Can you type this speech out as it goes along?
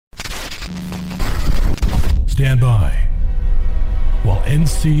stand by while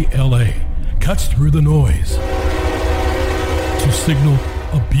NCLA cuts through the noise to signal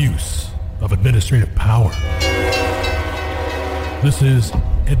abuse of administrative power. This is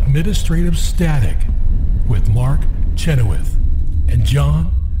Administrative Static with Mark Chenoweth and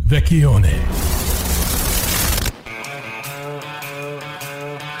John Vecchione.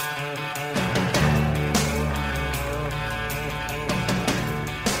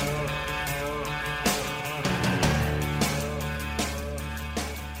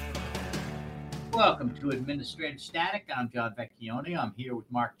 Welcome to Administrative Static. I'm John Vecchione. I'm here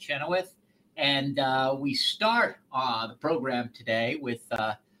with Mark Chenoweth. And we start the program today with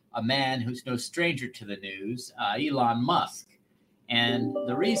a man who's no stranger to the news, Elon Musk. And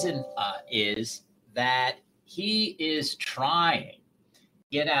the reason is that he is trying to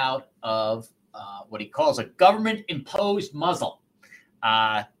get out of what he calls a government-imposed muzzle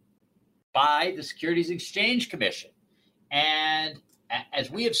by the Securities Exchange Commission. And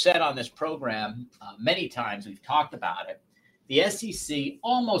as we have said on this program many times, we've talked about it, the SEC,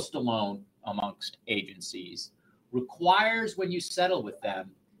 almost alone amongst agencies, requires when you settle with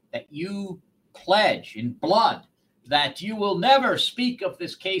them that you pledge in blood that you will never speak of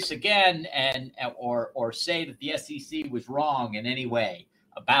this case again or say that the SEC was wrong in any way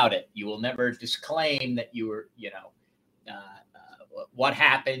about it. You will never disclaim that you were, what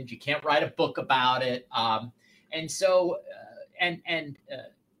happened. You can't write a book about it.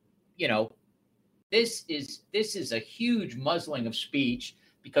 This is a huge muzzling of speech,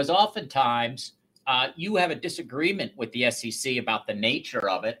 because oftentimes you have a disagreement with the SEC about the nature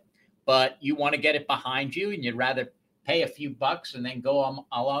of it, but you want to get it behind you and you'd rather pay a few bucks and then go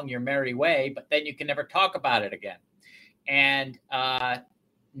along your merry way, but then you can never talk about it again. And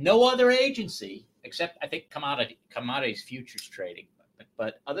no other agency, except I think commodities futures trading,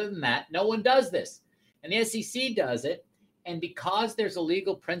 but other than that, no one does this. And the SEC does it. And because there's a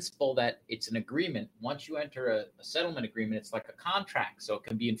legal principle that it's an agreement, once you enter a settlement agreement, it's like a contract, so it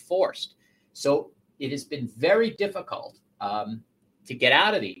can be enforced. So it has been very difficult to get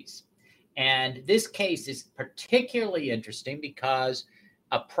out of these. And this case is particularly interesting because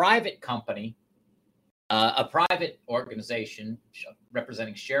a private company, a private organization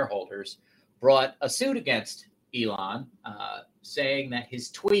representing shareholders, brought a suit against Elon, saying that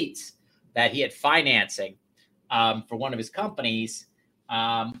his tweets that he had financing for one of his companies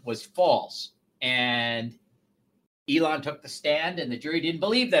was false. And Elon took the stand, and the jury didn't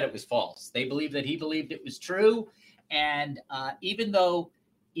believe that it was false. They believed that he believed it was true. And even though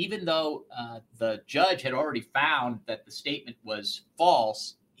the judge had already found that the statement was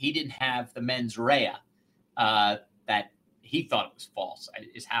false, he didn't have the mens rea that he thought it was false,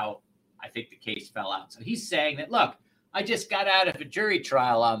 is how I think the case fell out. So he's saying that, look, I just got out of a jury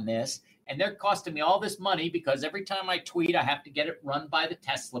trial on this, and they're costing me all this money because every time I tweet, I have to get it run by the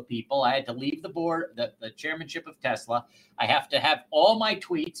Tesla people. I had to leave the board, the chairmanship of Tesla. I have to have all my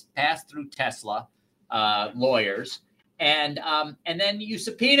tweets passed through Tesla lawyers. And then you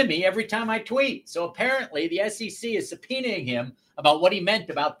subpoena me every time I tweet. So apparently the SEC is subpoenaing him about what he meant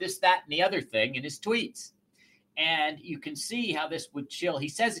about this, that, and the other thing in his tweets. And you can see how this would chill. He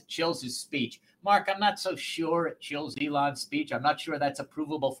says it chills his speech. Mark, I'm not so sure it chills Elon's speech. I'm not sure that's a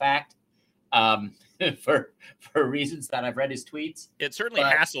provable fact. For reasons that I've read his tweets. It certainly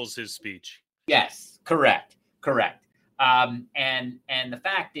hassles his speech. Yes, correct. And the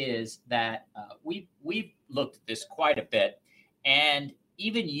fact is that we've looked at this quite a bit, and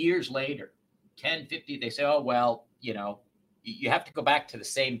even years later, 10, 50, they say, oh, well, you have to go back to the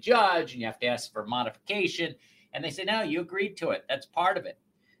same judge and you have to ask for modification. And they say, no, you agreed to it. That's part of it.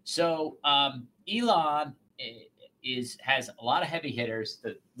 So Elon has a lot of heavy hitters.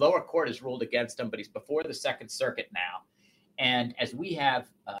 The lower court has ruled against him, but he's before the Second Circuit now. And as we have,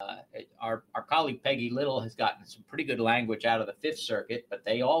 our colleague Peggy Little has gotten some pretty good language out of the Fifth Circuit, but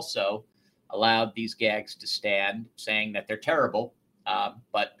they also allowed these gags to stand, saying that they're terrible.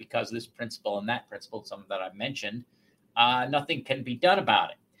 But because of this principle and that principle, some that I've mentioned, nothing can be done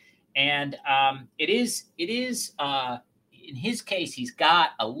about it. And it is in his case, he's got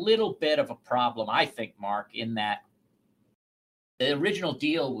a little bit of a problem, I think, Mark, in that the original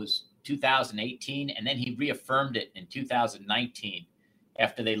deal was 2018, and then he reaffirmed it in 2019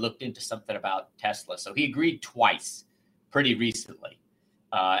 after they looked into something about Tesla. So he agreed twice pretty recently,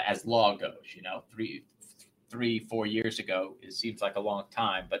 as law goes. 3-4 years ago, it seems like a long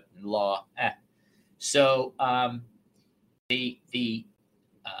time, but in law, So the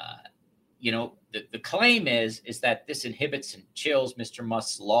claim is that this inhibits and chills Mr.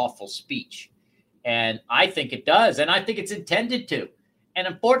 Musk's lawful speech. And I think it does. And I think it's intended to. And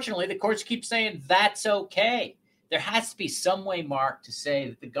unfortunately, the courts keep saying that's okay. There has to be some way, Mark, to say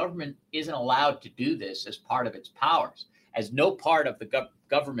that the government isn't allowed to do this as part of its powers, as no part of the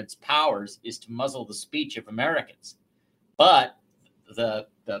government's powers is to muzzle the speech of Americans. But the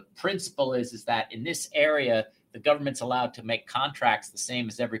principle is that in this area, the government's allowed to make contracts the same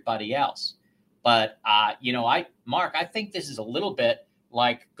as everybody else. But, Mark, I think this is a little bit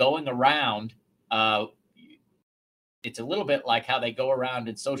like going around. It's a little bit like how they go around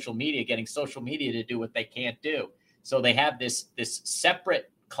in social media, getting social media to do what they can't do. So they have this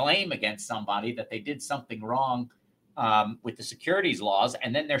separate claim against somebody that they did something wrong with the securities laws,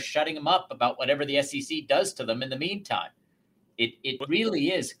 and then they're shutting them up about whatever the SEC does to them in the meantime. It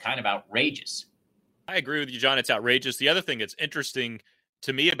really is kind of outrageous. I agree with you, John. It's outrageous. The other thing that's interesting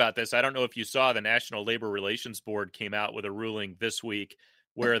to me about this, I don't know if you saw, the National Labor Relations Board came out with a ruling this week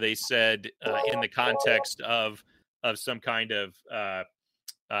where they said in the context of some kind of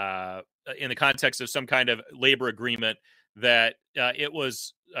labor agreement that it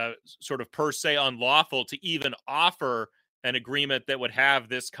was sort of per se unlawful to even offer an agreement that would have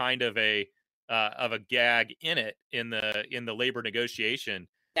this kind of a gag in it in the labor negotiation.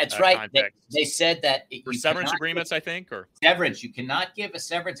 That's right. They said that for severance agreements, I think, or severance. You cannot give a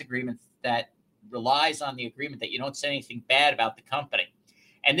severance agreement that relies on the agreement that you don't say anything bad about the company.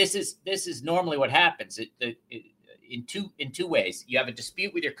 And this is normally what happens. In two ways. You have a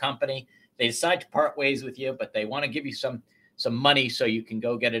dispute with your company. They decide to part ways with you, but they want to give you some money so you can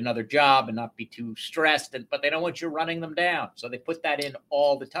go get another job and not be too stressed. But they don't want you running them down, so they put that in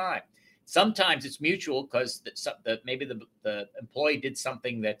all the time. Sometimes it's mutual because maybe the employee did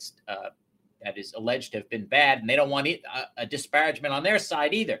something that is alleged to have been bad, and they don't want a disparagement on their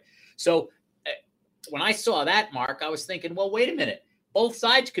side either. So when I saw that, Mark, I was thinking, well, wait a minute. Both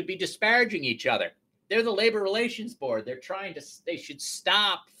sides could be disparaging each other. They're the Labor Relations Board. They should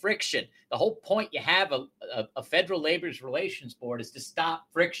stop friction. The whole point you have a Federal Labor Relations Board is to stop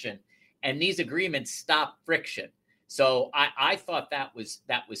friction, and these agreements stop friction. So I thought that was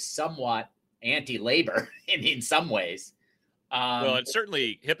somewhat anti-labor in some ways. Well, it's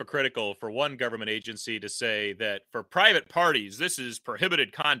certainly hypocritical for one government agency to say that for private parties, this is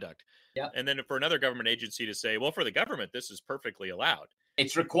prohibited conduct. Yep. And then for another government agency to say, well, for the government, this is perfectly allowed.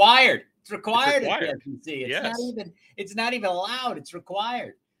 It's required. It's required at the SEC. Yes. It's not even allowed. It's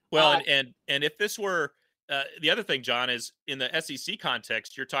required. Well, and if this were the other thing, John, is in the SEC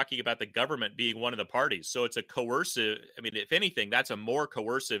context, you're talking about the government being one of the parties. So it's a coercive. I mean, if anything, that's a more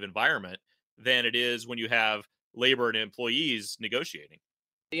coercive environment than it is when you have labor and employees negotiating.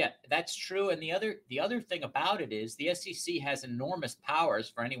 Yeah, that's true. And the other thing about it is the SEC has enormous powers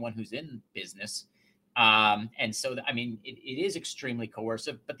for anyone who's in business. And so, it is extremely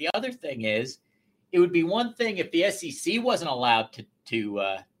coercive. But the other thing is, it would be one thing if the SEC wasn't allowed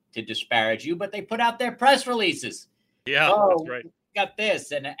to disparage you, but they put out their press releases. Yeah, that's right. We got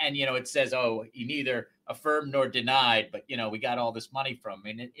this, and it says, you neither affirmed nor denied, but we got all this money from.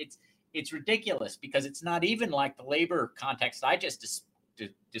 I mean, it's ridiculous because it's not even like the labor context I just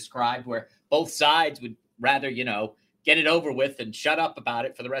described, where both sides would rather get it over with and shut up about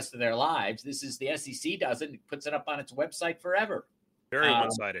it for the rest of their lives. This is the SEC does it, puts it up on its website forever. Very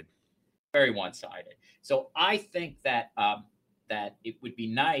one-sided. Very one-sided. So I think that that it would be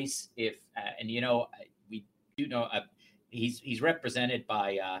nice if, we do know he's represented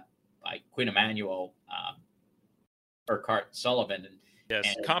by Quinn Emanuel, Urquhart Sullivan,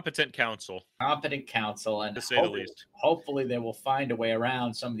 and competent counsel, and to say the least. Hopefully they will find a way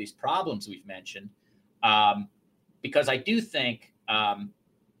around some of these problems we've mentioned. Because I do think,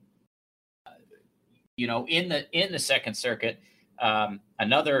 in the Second Circuit,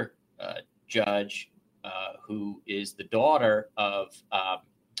 another judge who is the daughter of,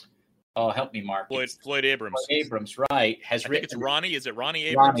 help me, Mark. Floyd Abrams. Floyd Abrams, right? Has written. It's Ronnie. Is it Ronnie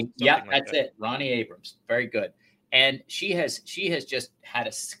Abrams? Yeah, that's it. Ronnie Abrams. Very good. And she has just had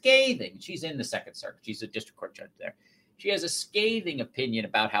a scathing. She's in the Second Circuit. She's a district court judge there. She has a scathing opinion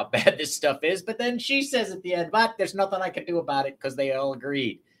about how bad this stuff is, but then she says at the end, but there's nothing I can do about it because they all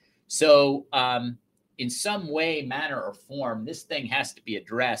agreed. So in some way, manner, or form, this thing has to be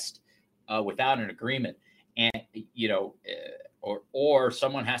addressed without an agreement. And, or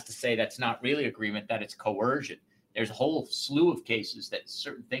someone has to say that's not really agreement, that it's coercion. There's a whole slew of cases that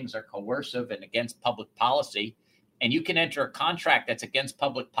certain things are coercive and against public policy, and you can enter a contract that's against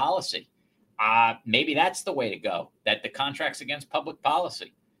public policy. Maybe that's the way to go, that the contract's against public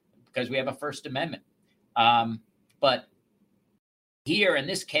policy because we have a First Amendment. But here in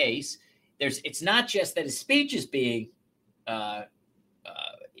this case, it's not just that his speech is being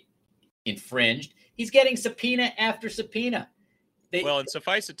infringed. He's getting subpoena after subpoena. Well, and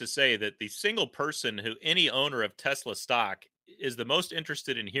suffice it to say that the single person who any owner of Tesla stock is the most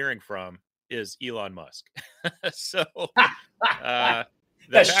interested in hearing from is Elon Musk. So the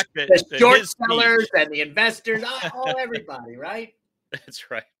fact that the short his sellers speech, and the investors, all everybody, right?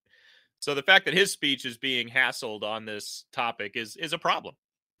 that's right. So the fact that his speech is being hassled on this topic is a problem.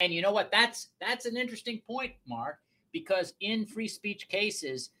 And you know what? That's an interesting point, Mark, because in free speech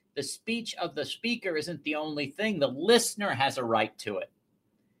cases, the speech of the speaker isn't the only thing. The listener has a right to it.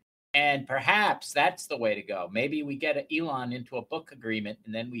 And perhaps that's the way to go. Maybe we get Elon into a book agreement,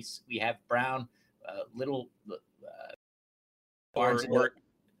 and then we have Brown, little Barnes, or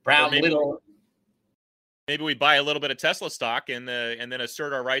Brown, maybe, little. Maybe we buy a little bit of Tesla stock and then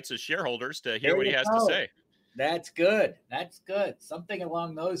assert our rights as shareholders to hear what he has to say. That's good. That's good. Something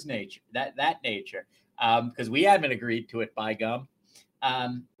along those nature, that nature, because we haven't agreed to it, by gum,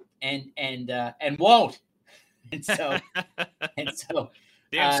 and won't. And so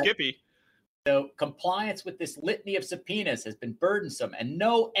Damn Skippy. So compliance with this litany of subpoenas has been burdensome, and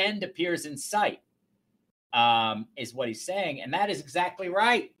no end appears in sight. Is what he's saying, and that is exactly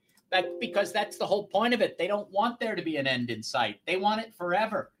right. Because that's the whole point of it. They don't want there to be an end in sight. They want it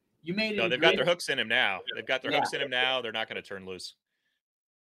forever. You made it. No, they've got their hooks in him now. They've got their hooks in him now. They're not going to turn loose.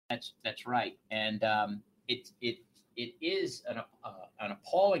 That's right, and it is an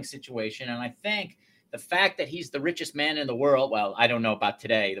appalling situation. And I think the fact that he's the richest man in the world. Well, I don't know about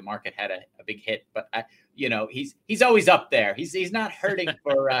today. The market had a big hit, but he's always up there. He's not hurting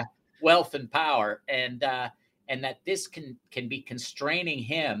for wealth and power, and that this can be constraining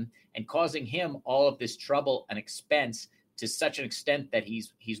him and causing him all of this trouble and expense to such an extent that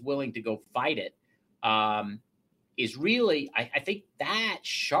he's willing to go fight it, is really, I think that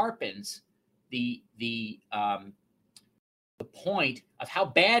sharpens the point of how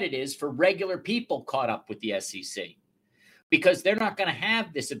bad it is for regular people caught up with the SEC, because they're not going to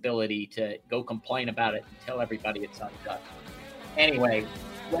have this ability to go complain about it and tell everybody it's undone. Anyway,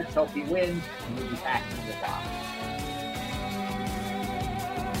 let's hope he wins, and we'll be back in the box.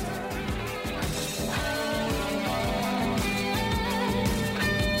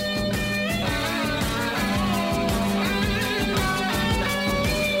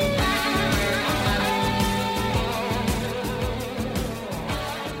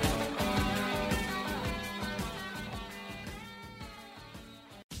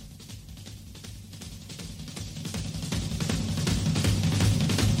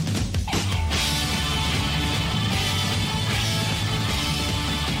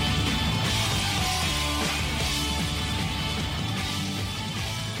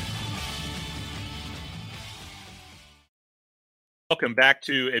 Welcome back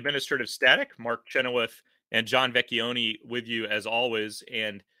to Administrative Static. Mark Chenoweth and John Vecchione with you as always.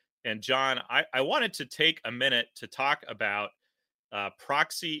 And John, I wanted to take a minute to talk about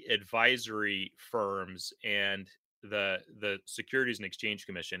proxy advisory firms and the Securities and Exchange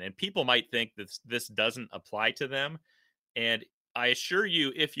Commission. And people might think that this doesn't apply to them. And I assure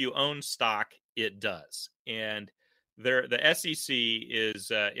you, if you own stock, it does. And the SEC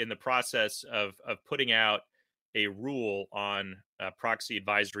is in the process of putting out a rule on proxy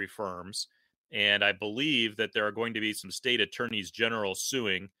advisory firms. And I believe that there are going to be some state attorneys general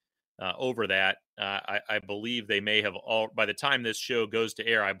suing over that. I believe they may have by the time this show goes to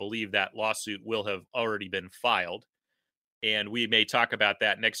air, I believe that lawsuit will have already been filed. And we may talk about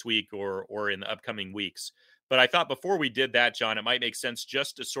that next week or in the upcoming weeks. But I thought before we did that, John, it might make sense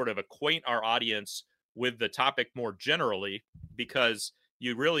just to sort of acquaint our audience with the topic more generally, because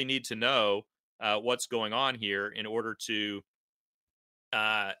you really need to know what's going on here in order to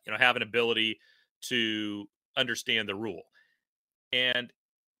have an ability to understand the rule. And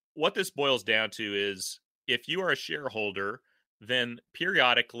what this boils down to is, if you are a shareholder, then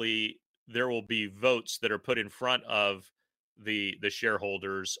periodically there will be votes that are put in front of the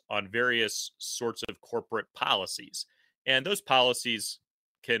shareholders on various sorts of corporate policies. And those policies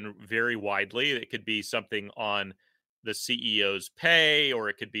can vary widely. It could be something on the CEO's pay, or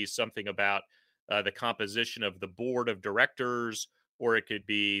it could be something about the composition of the board of directors, or it could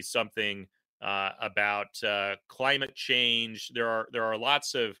be something about climate change. There are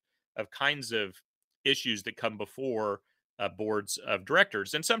lots of kinds of issues that come before boards of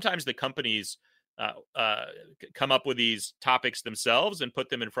directors, and sometimes the companies come up with these topics themselves and put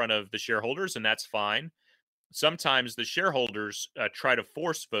them in front of the shareholders, and that's fine. Sometimes the shareholders try to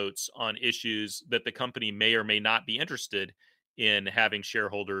force votes on issues that the company may or may not be interested in having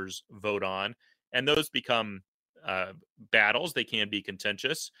shareholders vote on. And those become battles. They can be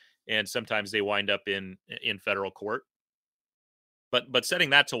contentious, and sometimes they wind up in federal court. But setting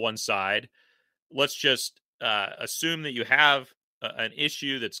that to one side, let's just assume that you have an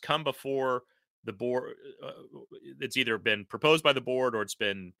issue that's come before the board. It's either been proposed by the board or it's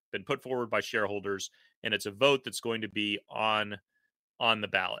been put forward by shareholders, and it's a vote that's going to be on the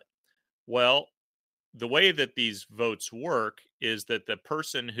ballot. Well, the way that these votes work is that the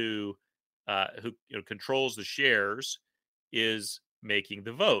person who controls the shares is making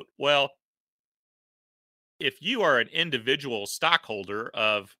the vote. Well, if you are an individual stockholder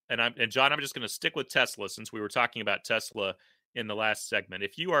of, and John, I'm just going to stick with Tesla since we were talking about Tesla in the last segment.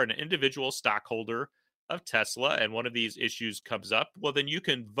 If you are an individual stockholder of Tesla and one of these issues comes up, well, then you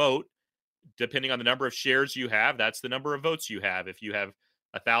can vote depending on the number of shares you have. That's the number of votes you have. If you have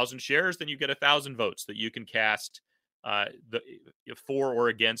 1,000 shares, then you get 1,000 votes that you can cast for or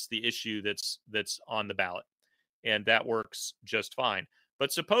against the issue that's on the ballot, and that works just fine.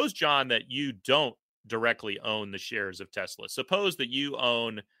 But suppose, John, that you don't directly own the shares of Tesla. Suppose that you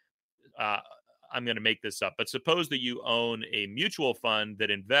own, I'm going to make this up, but suppose that you own a mutual fund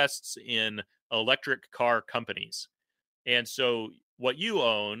that invests in electric car companies. And so what you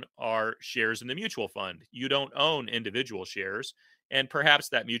own are shares in the mutual fund. You don't own individual shares. And perhaps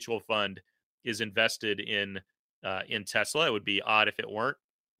that mutual fund is invested in Tesla. It would be odd if it weren't.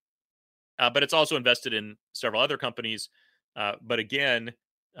 But it's also invested in several other companies. But again,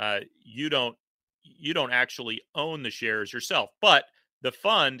 you don't actually own the shares yourself. But the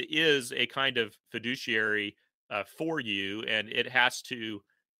fund is a kind of fiduciary for you, and it has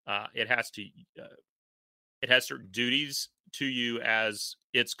certain duties to you as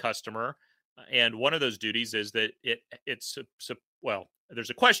its customer. And one of those duties is that there's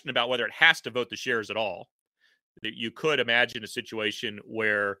a question about whether it has to vote the shares at all. You could imagine a situation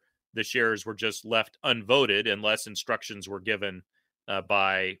where the shares were just left unvoted unless instructions were given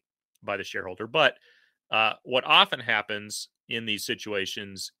by the shareholder. But what often happens in these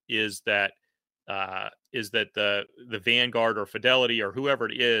situations is that the Vanguard or Fidelity or whoever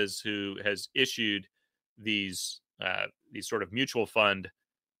it is who has issued these sort of mutual fund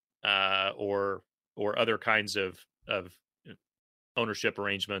or other kinds of ownership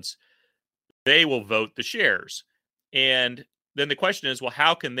arrangements, they will vote the shares. And then the question is, well,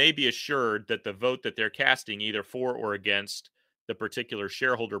 how can they be assured that the vote that they're casting, either for or against the particular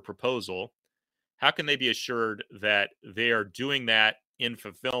shareholder proposal, how can they be assured that they are doing that in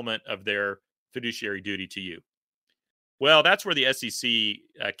fulfillment of their fiduciary duty to you? Well, that's where the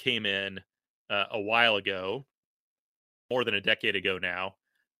SEC came in a while ago, more than a decade ago now,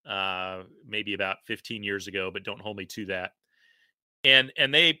 maybe about 15 years ago, but don't hold me to that. And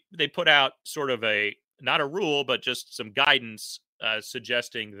they put out sort of not a rule, but just some guidance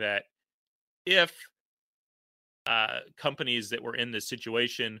suggesting that if companies that were in this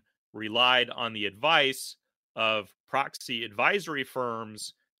situation relied on the advice of proxy advisory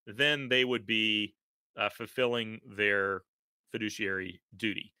firms, then they would be fulfilling their fiduciary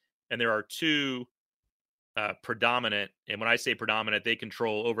duty. And there are two predominant, and when I say predominant, they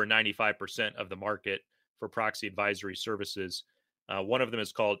control over 95% of the market for proxy advisory services. One of them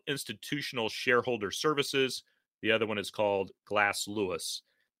is called Institutional Shareholder Services. The other one is called Glass Lewis.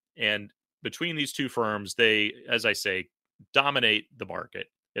 And between these two firms, they, as I say, dominate the market.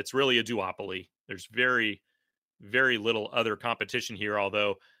 It's really a duopoly. There's very, very little other competition here,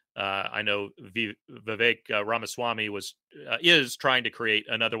 although I know Vivek Ramaswamy is trying to create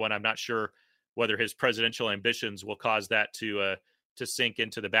another one. I'm not sure whether his presidential ambitions will cause that to sink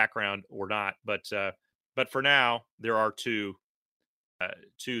into the background or not. But for now, there are two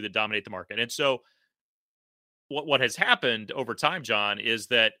that dominate the market. And so what has happened over time, John, is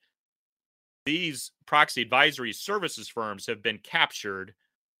that these proxy advisory services firms have been captured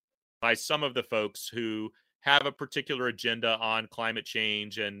by some of the folks who have a particular agenda on climate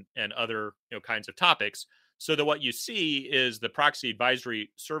change and other kinds of topics. So that what you see is the proxy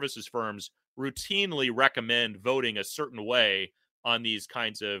advisory services firms routinely recommend voting a certain way on these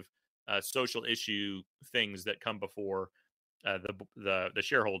kinds of social issue things that come before the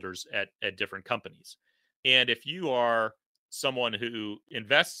shareholders at different companies. And if you are someone who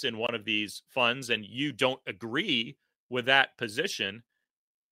invests in one of these funds and you don't agree with that position,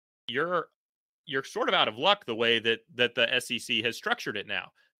 you're sort of out of luck the way that the SEC has structured it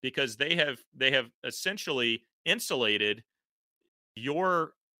now, because they have essentially insulated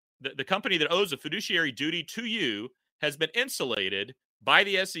the company that owes a fiduciary duty to you has been insulated by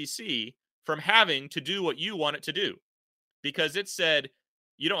the SEC from having to do what you want it to do, because it said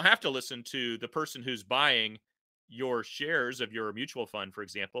you don't have to listen to the person who's buying your shares of your mutual fund, for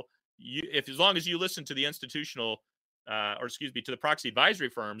example. As long as you listen to the to the proxy advisory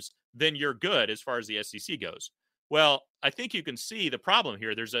firms, then you're good as far as the SEC goes. Well, I think you can see the problem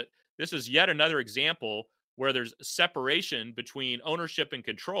here. This is yet another example where there's separation between ownership and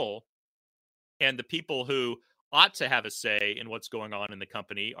control, and the people who ought to have a say in what's going on in the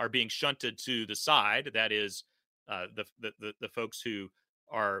company are being shunted to the side. That is, the folks who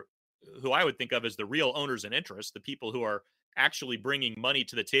I would think of as the real owners in interest, the people who are actually bringing money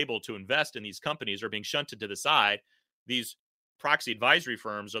to the table to invest in these companies, are being shunted to the side. These proxy advisory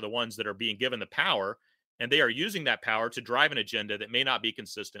firms are the ones that are being given the power, and they are using that power to drive an agenda that may not be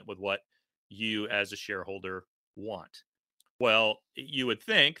consistent with what you as a shareholder want. Well, you would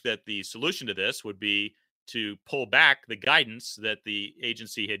think that the solution to this would be to pull back the guidance that the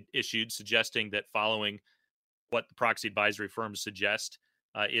agency had issued, suggesting that following what the proxy advisory firms suggest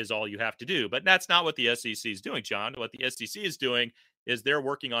is all you have to do. But that's not what the SEC is doing, John. What the SEC is doing is they're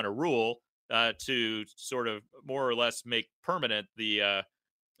working on a rule to sort of more or less make permanent the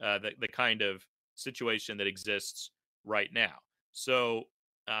kind of situation that exists right now. So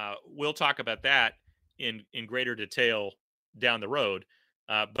we'll talk about that in greater detail down the road.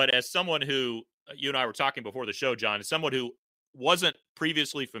 But as someone who, you and I were talking before the show, John, as someone who wasn't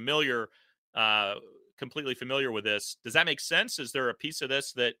previously completely familiar with this, does that make sense? Is there a piece of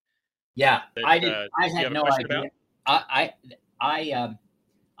this that? Yeah, I had no idea. I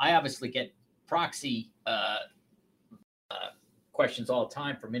obviously get proxy questions all the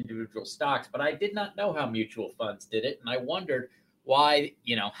time from individual stocks, but I did not know how mutual funds did it, and I wondered why,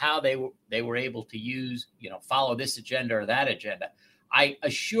 how they were able to use, follow this agenda or that agenda. I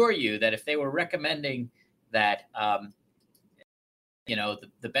assure you that if they were recommending that,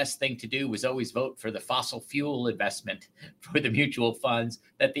 the best thing to do was always vote for the fossil fuel investment for the mutual funds,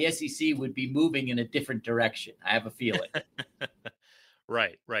 that the SEC would be moving in a different direction. I have a feeling.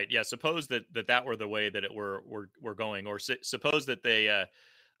 Right. Yeah. Suppose that were the way that it were going, or suppose that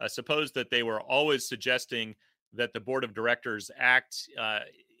they were always suggesting that the board of directors act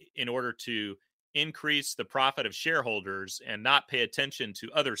in order to increase the profit of shareholders and not pay attention to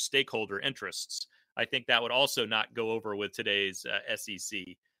other stakeholder interests. I think that would also not go over with today's SEC,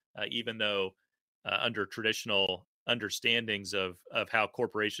 even though under traditional understandings of how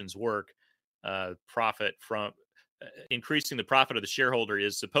corporations work, profit from increasing the profit of the shareholder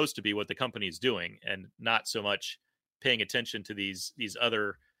is supposed to be what the company is doing, and not so much paying attention to these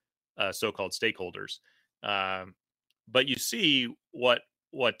other so-called stakeholders. But you see what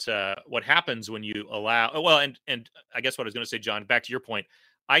happens when you allow. Well, and I guess what I was going to say, John, back to your point,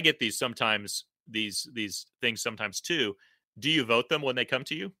 I get these things sometimes too. Do you vote them when they come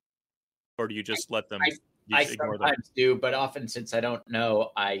to you, or do you just let them? I sometimes do, but often, since I don't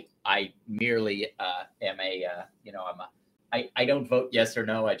know, I merely am I don't vote yes or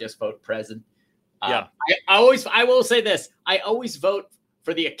no. I just vote present. Yeah. I will say this. I always vote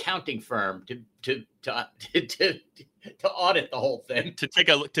for the accounting firm to audit the whole thing. To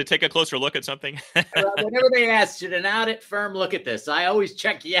take a closer look at something. Whenever they ask, should an audit firm look at this? I always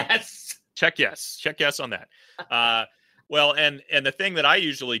check yes. Check yes on that. Well, and the thing that I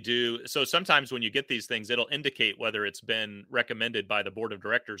usually do, so sometimes when you get these things, it'll indicate whether it's been recommended by the board of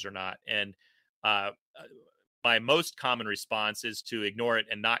directors or not. And my most common response is to ignore it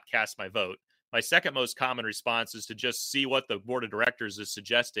and not cast my vote. My second most common response is to just see what the board of directors is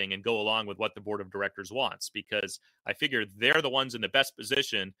suggesting and go along with what the board of directors wants, because I figure they're the ones in the best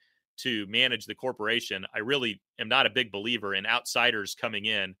position to manage the corporation. I really am not a big believer in outsiders coming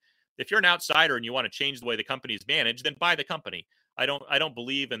in. If you're an outsider and you want to change the way the company is managed, then buy the company. I don't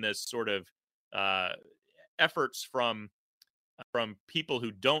believe in this sort of efforts from people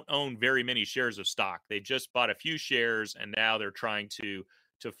who don't own very many shares of stock. They just bought a few shares, and now they're trying to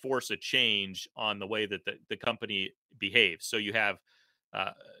force a change on the way that the company behaves. So you have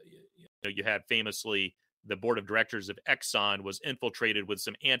famously the board of directors of Exxon was infiltrated with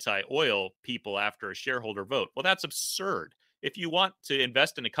some anti-oil people after a shareholder vote. Well, that's absurd. If you want to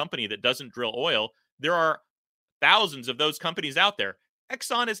invest in a company that doesn't drill oil, there are thousands of those companies out there.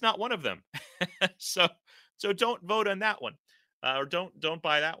 Exxon is not one of them. So don't vote on that one, or don't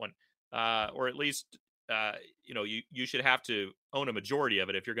buy that one, or at least you should have to own a majority of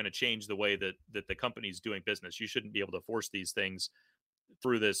it if you're going to change the way that the company's doing business. You shouldn't be able to force these things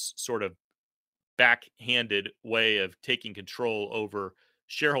through this sort of backhanded way of taking control over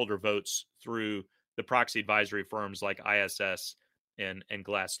shareholder votes through the proxy advisory firms like ISS and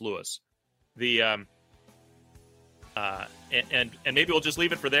Glass Lewis. And maybe we'll just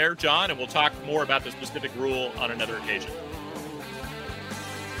leave it for there, John, and we'll talk more about the specific rule on another occasion.